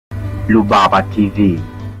Rubaba TV.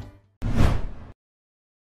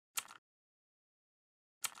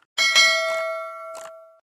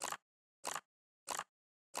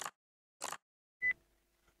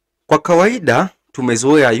 Kwa kawaida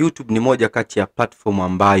tumezoea YouTube ni moja kati ya platform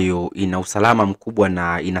ambayo ina usalama mkubwa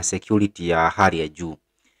na ina security ya hali ya juu.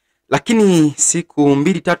 Lakini siku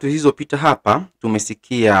 2-3 zilizopita hapa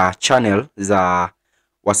tumesikia channel za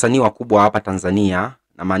wasanii wakubwa hapa Tanzania,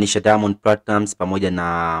 na maanisha Diamond Platnumz pamoja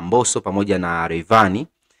na Mbosso pamoja na Rayvany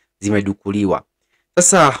zimedukuliwa.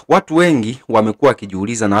 Sasa watu wengi wamekuwa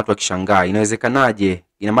wakijiuliza na watu wakishangaa, inawezekanaje?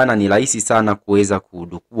 Ina maana ni rahisi sana kuweza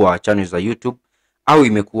kudukua channel za YouTube au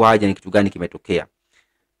imekuwaje, ni kitu gani kimetokea?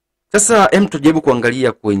 Sasa tujaribu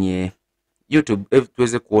kuangalia kwenye YouTube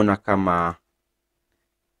tuweze kuona kama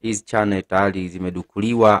hizi channel tayari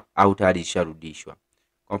zimedukuliwa au tayari zisharudishwa.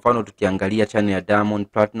 Kwa mfano tukiangalia channel ya Diamond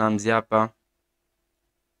Platnumz hapa,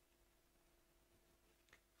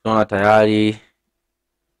 tunaona tayari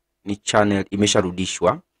ni channel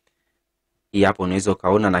imesharudishwa. Hii hapo unaweza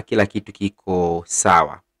kaona na kila kitu kiko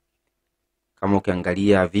sawa. Kama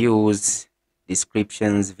ukiangalia views,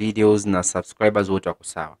 descriptions, videos na subscribers wote wako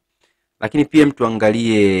sawa. Lakini pia mtu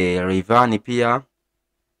angalie Rayvany pia.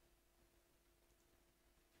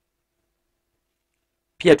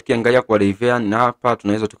 Pia tukiangalia kwa Rayvany na hapa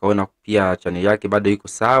tunaweza tukaona pia channel yake bado iko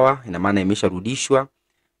sawa, ina maana imesharudishwa.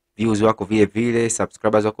 Views wako vile vile,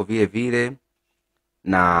 subscribers wako vile vile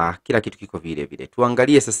na kila kitu kiko vile vile.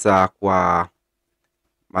 Tuangalie sasa kwa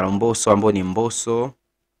Mbosso ambao ni Mbosso.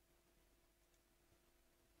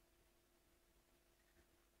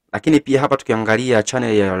 Lakini pia hapa tukiangalia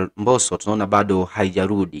channel ya Mbosso tunaona bado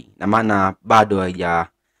haijarudi. Na maana bado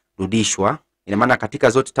haijarudishwa. Ina maana katika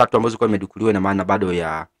zote 3 ambazo kwa imedukuliwa, ina maana bado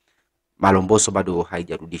ya Mbosso bado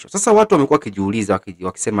haijarudishwa. Sasa watu wamekuwa kijiuliza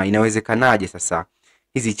wakisema inawezekanaje sasa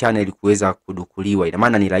hizi channel kuweza kudukuliwa? Ina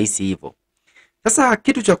maana ni rahisi hivyo. Sasa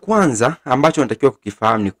kitu cha kwanza ambacho natakiwa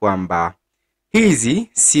kukifahamu ni kwamba hizi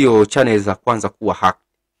sio channel za kwanza kuwa hacked.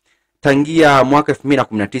 Tangia mwaka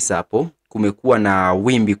 2019 hapo kumekuwa na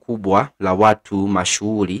wimbi kubwa la watu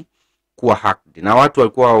mashuhuri kuwa hacked. Na watu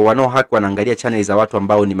walikuwa wanaohack wanaangalia channel za watu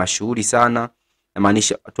ambao ni mashuhuri sana, na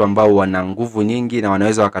maanisha watu ambao wana nguvu nyingi na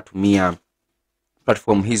wanaweza wakatumia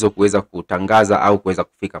platform hizo kuweza kutangaza au kuweza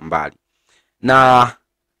kufika mbali. Na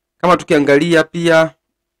kama tukiangalia pia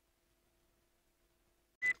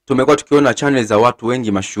tumekuwa tukiona channel za watu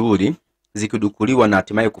wengi mashuhuri zikidukuliwa na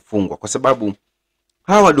hatimaye kufungwa, kwa sababu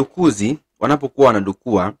hawa wadukuzi wanapokuwa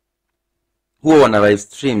wanadukua huwa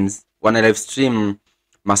wana live stream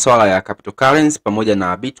masuala ya cryptocurrency pamoja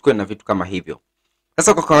na Bitcoin na vitu kama hivyo.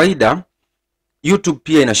 Sasa kwa kawaida YouTube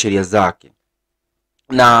pia ina sheria zake,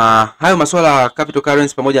 na hayo masuala ya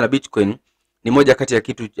cryptocurrency pamoja na Bitcoin ni moja kati ya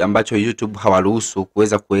kitu ambacho YouTube hawaruhusu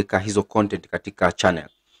kuweza kuweka hizo content katika channel.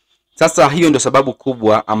 Sasa hiyo ndio sababu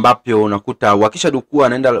kubwa ambapo unakuta wakisha dukua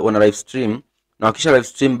wana live stream, na wakisha live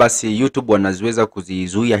stream basi YouTube wanaziweza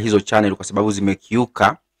kuzizuia hizo channel kwa sababu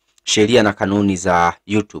zimekiuka sheria na kanuni za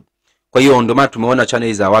YouTube. Kwa hiyo ndio maana tumeona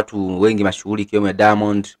channel za watu wengi mashuhuri kiwemo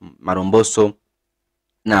Diamond, Mbosso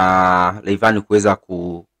na Rayvany kuweza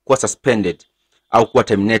kuwa suspended au kuwa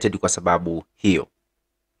terminated kwa sababu hiyo.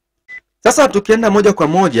 Sasa tukienda moja kwa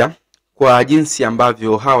moja kwa jinsi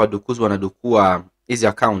ambavyo hawa wadukuzi wanadukua hizi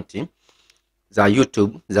akaunti za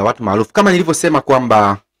YouTube za watu maarufu. Kama nilivyosema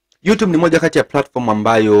kwamba YouTube ni moja kati ya platform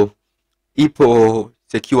ambayo ipo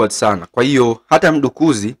secured sana. Kwa hiyo hata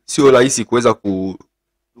mdukuzi sio rahisi kuweza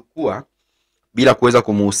kudukua bila kuweza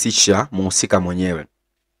kumuhusisha muhusika mwenyewe.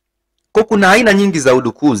 Kwa kuna aina nyingi za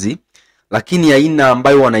udukuzi, lakini aina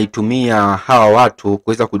ambayo wanaitumia hawa watu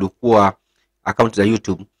kuweza kudukua account za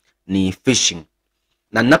YouTube ni phishing.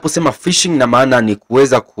 Na ninaposema phishing na maana ni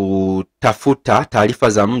kuweza kutafuta taarifa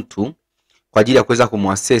za mtu kwa ajili ya kuweza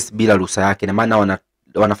kumuaccess bila ruhusa yake. Na maana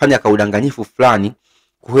wanafanya kaudanganyifu fulani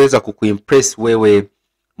kuweza kukuimpress wewe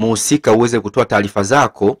muhusika uweze kutoa taarifa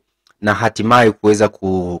zako na hatimaye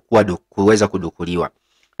kuweza kudukuliwa.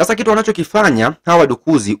 Sasa kitu wanachokifanya hawa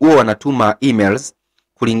wadukuzi huwa wanatuma emails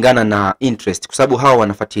kulingana na interest, kwa sababu hawa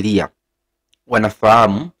wanafuatilia,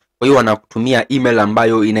 wanafahamu. Kwa hiyo wanakutumia email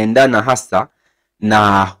ambayo inaendana hasa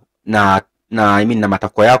na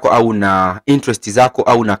matakwa yako au na interest zako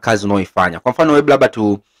au na kazi unayoifanya. Kwa mfano wewe labda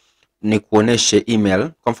tu nikuoneshe email.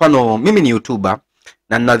 Kwa mfano mimi ni YouTuber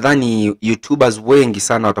na nadhani YouTubers wengi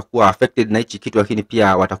sana watakuwa affected na hichi kitu, lakini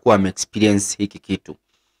pia watakuwa experience hiki kitu.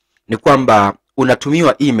 Ni kwamba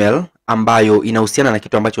unatumiwa email ambayo inahusiana na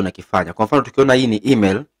kitu ambacho unakifanya. Kwa mfano tukiona hii ni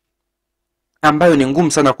email ambayo ni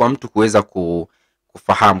ngumu sana kwa mtu kuweza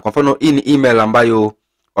kufahamu. Kwa mfano hii ni email ambayo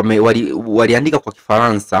waliandika kwa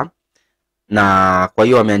Kifaransa, na kwa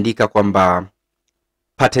hiyo wameandika kwamba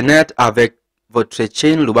partenariat avec votre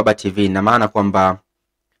chaîne Rubaba TV, na maana kwamba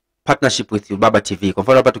partnership with Rubaba TV. Kwa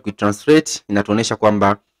mfano hapa tukitranslate inatuonyesha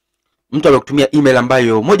kwamba mtu amekutumia email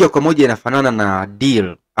ambayo moja kwa moja inafanana na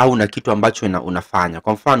deal au na kitu ambacho unafanya.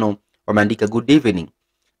 Kwa mfano wameandika good evening.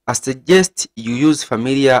 I suggest you use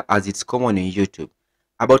familiar as it's common in YouTube.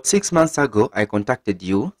 About 6 months ago, I contacted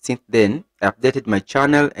you. Since then, I updated my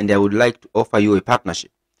channel and I would like to offer you a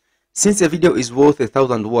partnership. Since a video is worth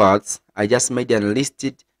 1,000 words, I just made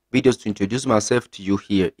unlisted videos to introduce myself to you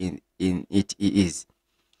here in it is.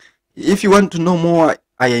 If you want to know more,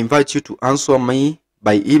 I invite you to answer me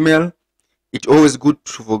by email. It's always good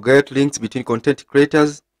to forget links between content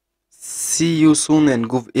creators. See you soon and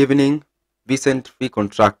good evening, Vincent Free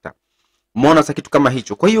Contractor. Umeona kitu kama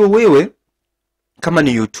hicho. Kwa hiyo wewe kama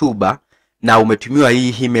ni YouTuber na umetumiwa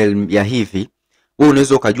hii email ya hivi, wewe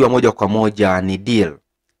unaweza ukajua moja kwa moja ni deal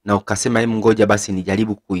na ukasema hebu ngoja basi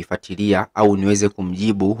nijaribu kuifuatilia au niweze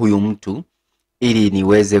kumjibu huyu mtu ili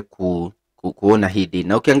niweze kuona hii deal.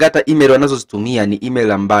 Na ukiangalia email wanazozitumia ni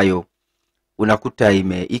email ambayo unakuta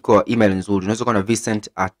iko email nzuri. Unaweza kuona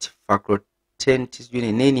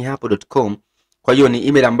vincent@facultentisjuni.com. Kwa hiyo ni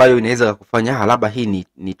email ambayo inaweza kukufanya labda hii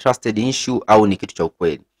ni trusted issue au ni kitu cha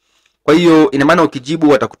ukweli. Kwa hiyo ina maana ukijibu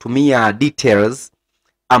watakutumia details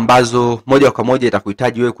ambazo moja kwa moja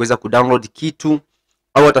itakuhitaji wewe kuweza kudownload kitu,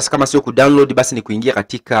 au hata kama sio kudownload basi ni kuingia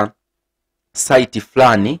katika site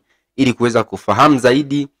fulani ili kuweza kufahamu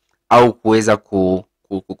zaidi au kuweza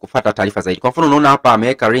kufuata taarifa zaidi. Kwa mfano unaona hapa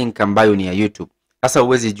ameweka link ambayo ni ya YouTube. Sasa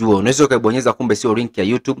uwezi jua, unaweza ukabonyeza kumbe sio link ya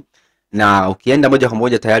YouTube na ukienda moja kwa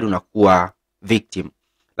moja tayari unakuwa victim.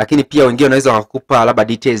 Lakini pia wengine wanaweza kukupa labda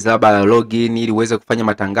details labda login ili uweze kufanya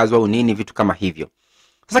matangazo au nini vitu kama hivyo.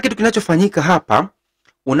 Sasa kitu kinachofanyika hapa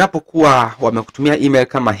unapokuwa wamekutumia email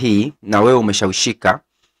kama hii na wewe umeshawishika,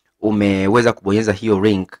 umeweza kubonyeza hiyo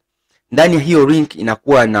link. Ndani ya hiyo link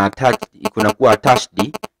inakuwa na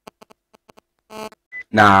attached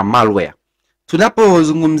na malware.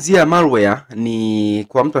 Tunapozungumzia malware ni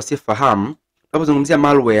kwa mtu asiyefahamu, tunapozungumzia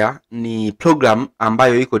malware ni program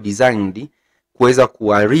ambayo iko designed kuweza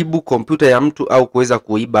kuharibu kompyuta ya mtu au kuweza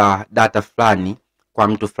kuiba data fulani kwa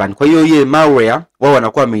mtu fulani. Kwa hiyo ile malware wao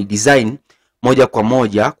wanakuwa wamedesign moja kwa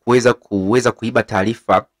moja kuweza kuiba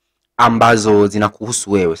taarifa ambazo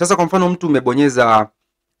zinakuhusu wewe. Sasa kwa mfano mtu umebonyeza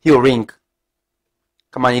hiyo link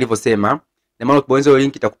kama nilivyosema, na maana ukibonyeza hiyo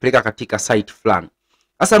link itakupeleka katika site fulani.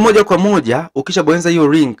 Sasa moja kwa moja ukishabonyeza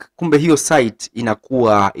hiyo link, kumbe hiyo site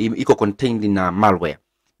inakuwa iko contained na malware.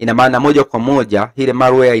 Ina maana moja kwa moja ile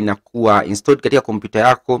malware inakuwa installed katika kompyuta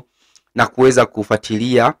yako na kuweza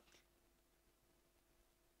kufuatilia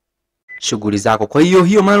shughuli zako. Kwa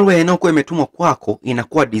hiyo malware inayokuwa imetumwa kwako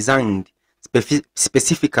inakuwa designed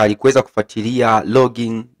specifically kuweza kufuatilia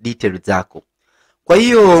login details zako. Kwa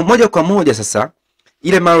hiyo moja kwa moja sasa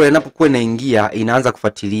ile malware inapokuwa inaingia inaanza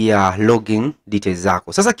kufuatilia login details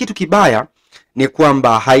zako. Sasa kitu kibaya ni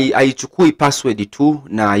kwamba haichukui password tu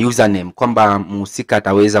na username kwamba mhusika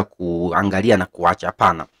ataweza kuangalia na kuacha.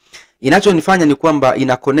 Hapana. Inachonifanya ni kwamba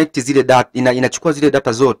ina connect zile data, inachukua zile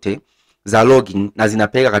data zote za login na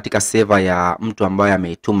zinapeleka katika server ya mtu ambaye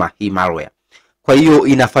ameituma hii malware. Kwa hiyo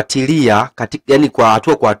inafuatilia yani kwa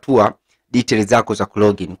hatua details zako za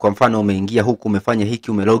login. Kwa mfano umeingia huku, umefanya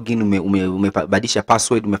hiki, umelogin, umebadilisha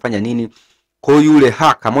password, umefanya nini. Kwa hiyo yule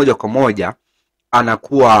hacker moja kwa moja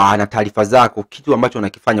anakuwa ana taarifa zako, kitu ambacho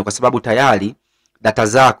unakifanya, kwa sababu tayari data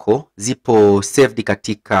zako zipo saved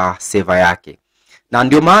katika server yake. Na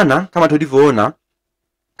ndio maana kama tulivyoona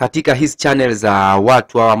katika hizi channel za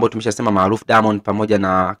watu ambao tumeshasema maarufu Diamond pamoja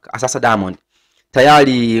na sasa Diamond,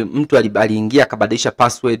 tayari mtu aliingia akabadilisha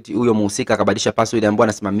password, huyo mhusika akabadilisha password ambaye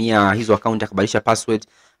anasimamia hizo account, akabadilisha password,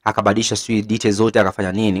 akabadilisha sui details zote,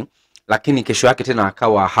 akafanya nini, lakini kesho yake tena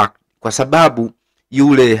akawa hack, kwa sababu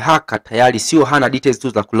yule hacker tayari sio hana details tu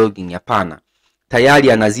za login. Hapana,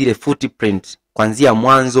 tayari ana zile footprint kuanzia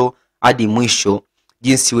mwanzo hadi mwisho,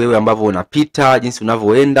 jinsi wewe ambavyo unapita, jinsi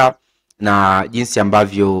unavyoenda na jinsi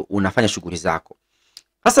ambavyo unafanya shughuli zako.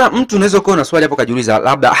 Sasa mtu unaweza kuwa na swali hapo kajiuliza,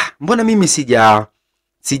 labda mbona mimi sija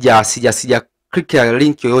click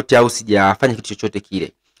link yoyote au sijafanya kitu chochote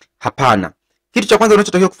kile. Hapana. Kitu cha kwanza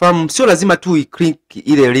unachotakiwa kufahamu, sio lazima tu i-click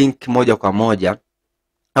ile link moja kwa moja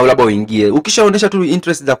au labda uingie. Ukishaonesha tu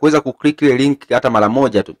interest za kuweza kuclick ile link hata mara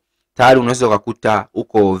moja tu, tayari unaweza kukuta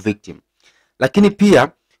uko victim. Lakini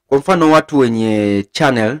pia kwa mfano watu wenye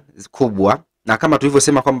channel kubwa, na kama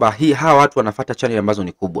tulivyosema kwamba hawa watu wanafuata channel ambazo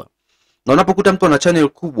ni kubwa. Na unapokuta mtu ana channel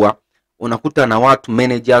kubwa, unakuta na watu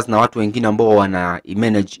managers na watu wengine ambao wana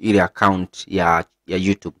manage ile account ya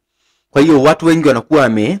YouTube. Kwa hiyo watu wengi wanakuwa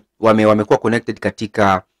wamekuwa connected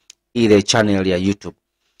katika ile channel ya YouTube.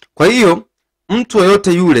 Kwa hiyo mtu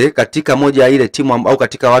yoyote yule katika moja ya ile timu au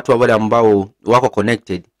katika watu wale ambao wako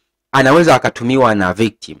connected anaweza akatumiwa na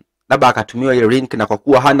victim, labda akatumiwa ile link, na kwa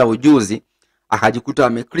kuwa hana ujuzi akajikuta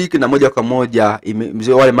ameclick na moja kwa moja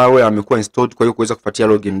wale malware wamekuwa installed, kwa hiyo kuweza kufuatia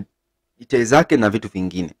login details zake na vitu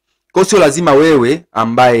vingine. Kwa sio lazima wewe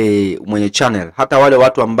ambaye mwenye channel, hata wale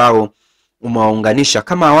watu ambao umewaunganisha,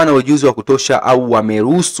 kama hawana ujuzi wa kutosha au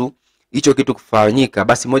wameruhusu hicho kitu kufanyika,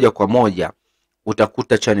 basi moja kwa moja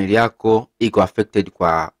utakuta channel yako iko affected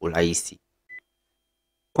kwa urahisi.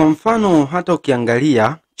 Kwa mfano, hata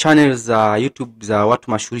ukiangalia channel za YouTube za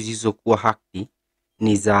watu mashuhuri zilizokuwa hacked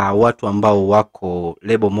ni za watu ambao wako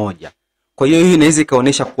lebo moja. Kwa hiyo hii inaweza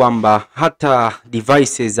ikaonyesha kwamba hata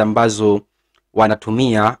devices ambazo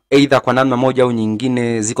wanatumia either kwa namna moja au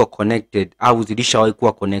nyingine ziko connected au zilishawahi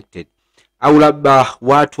kuwa connected, au labda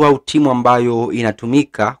watu au timu ambayo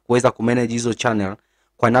inatumika kuweza kumanage hizo channel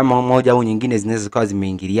kwa namna moja au nyingine zinaweza kuwa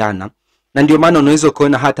zimeingiliana, na ndio maana unaweza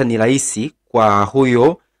kuona hata ni rahisi kwa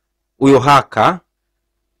huyo hacker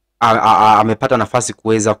amepata nafasi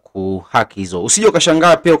kuweza kuhack hizo. Usije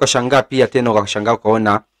ukashangaa pia tena ukashangaa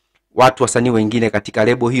ukaona watu wasanii wengine katika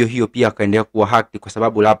lebo hiyo pia akaendelea kuwa hacked kwa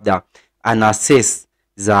sababu labda ana access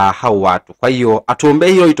za hao watu. Kwa hiyo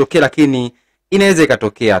atuombe hiyo itokee, lakini inaweza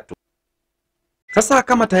ikatokea tu. Sasa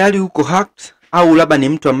kama tayari uko hacked au labda ni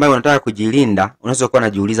mtu ambaye unataka kujilinda, unaweza kuwa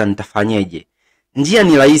unajiuliza nitafanyaje? Njia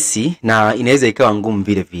ni rahisi na inaweza ikawa ngumu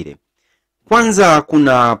vile vile. Kwanza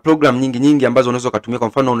kuna program nyingi ambazo unaweza kutumia. Kwa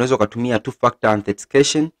mfano, unaweza kutumia two factor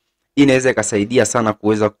authentication. Hii inaweza ikasaidia sana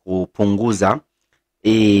kuweza kupunguza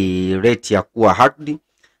rate ya kuwa hacked.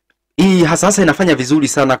 Hii hasa inafanya vizuri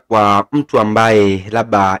sana kwa mtu ambaye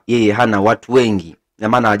labda yeye hana watu wengi, na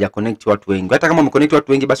maana haja connect watu wengi. Hata kama umeconnect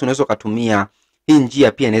watu wengi, basi unaweza kutumia hii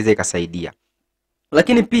njia, pia inaweza ikasaidia.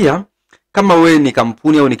 Lakini pia kama wewe ni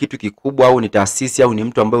kampuni au ni kitu kikubwa au ni taasisi au ni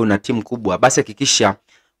mtu ambaye una timu kubwa, basi hakikisha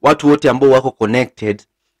watu wote ambao wako connected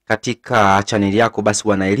katika channel yako basi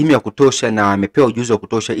wana elimu ya kutosha na wamepewa ujuzi wa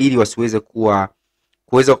kutosha, ili wasiweze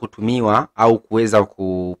kuweza kutumiwa au kuweza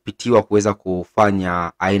kupitiwa kuweza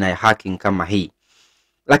kufanya aina ya hacking kama hii.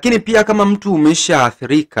 Lakini pia kama mtu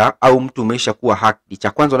umeshaathirika au mtu umesha kuwa hacked,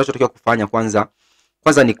 cha kwanza unachotakiwa kufanya kwanza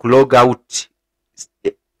ni kulog out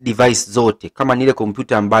device zote. Kama ni ile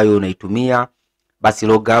kompyuta ambayo unaitumia, basi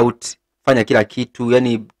log out, fanya kila kitu,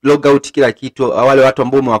 yani log out kila kitu. Wale watu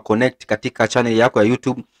ambao umewaconnect katika channel yako ya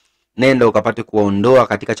YouTube, nenda ukapate kuondoa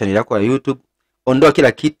katika channel yako ya YouTube, ondoa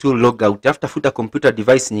kila kitu, log out. Tafuta computer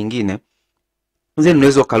device nyingine, then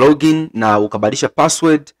unaweza ukalogin na ukabadilisha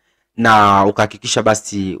password na ukahakikisha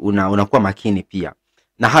basi unakuwa makini pia.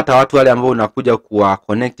 Na hata watu wale ambao unakuja kuwa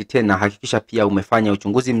connect tena, hakikisha pia umefanya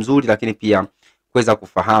uchunguzi mzuri, lakini pia kuweza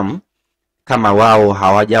kufahamu kama wao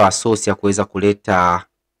hawajawa source ya kuweza kuleta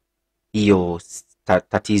hiyo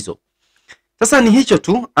tatizo. Sasa ni hicho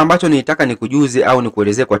tu ambacho nilitaka nikujuze au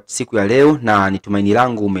nikuelezee kwa siku ya leo, na nitumaini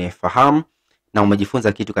langu umefahamu na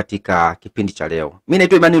umejifunza kitu katika kipindi cha leo. Mimi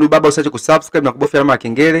naitwa Imani Rubaba, usiache kusubscribe na kubofya alama ya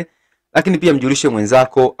kengele, lakini pia mjulishe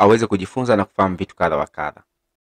mwenzako aweze kujifunza na kufahamu vitu kadha wa kadha.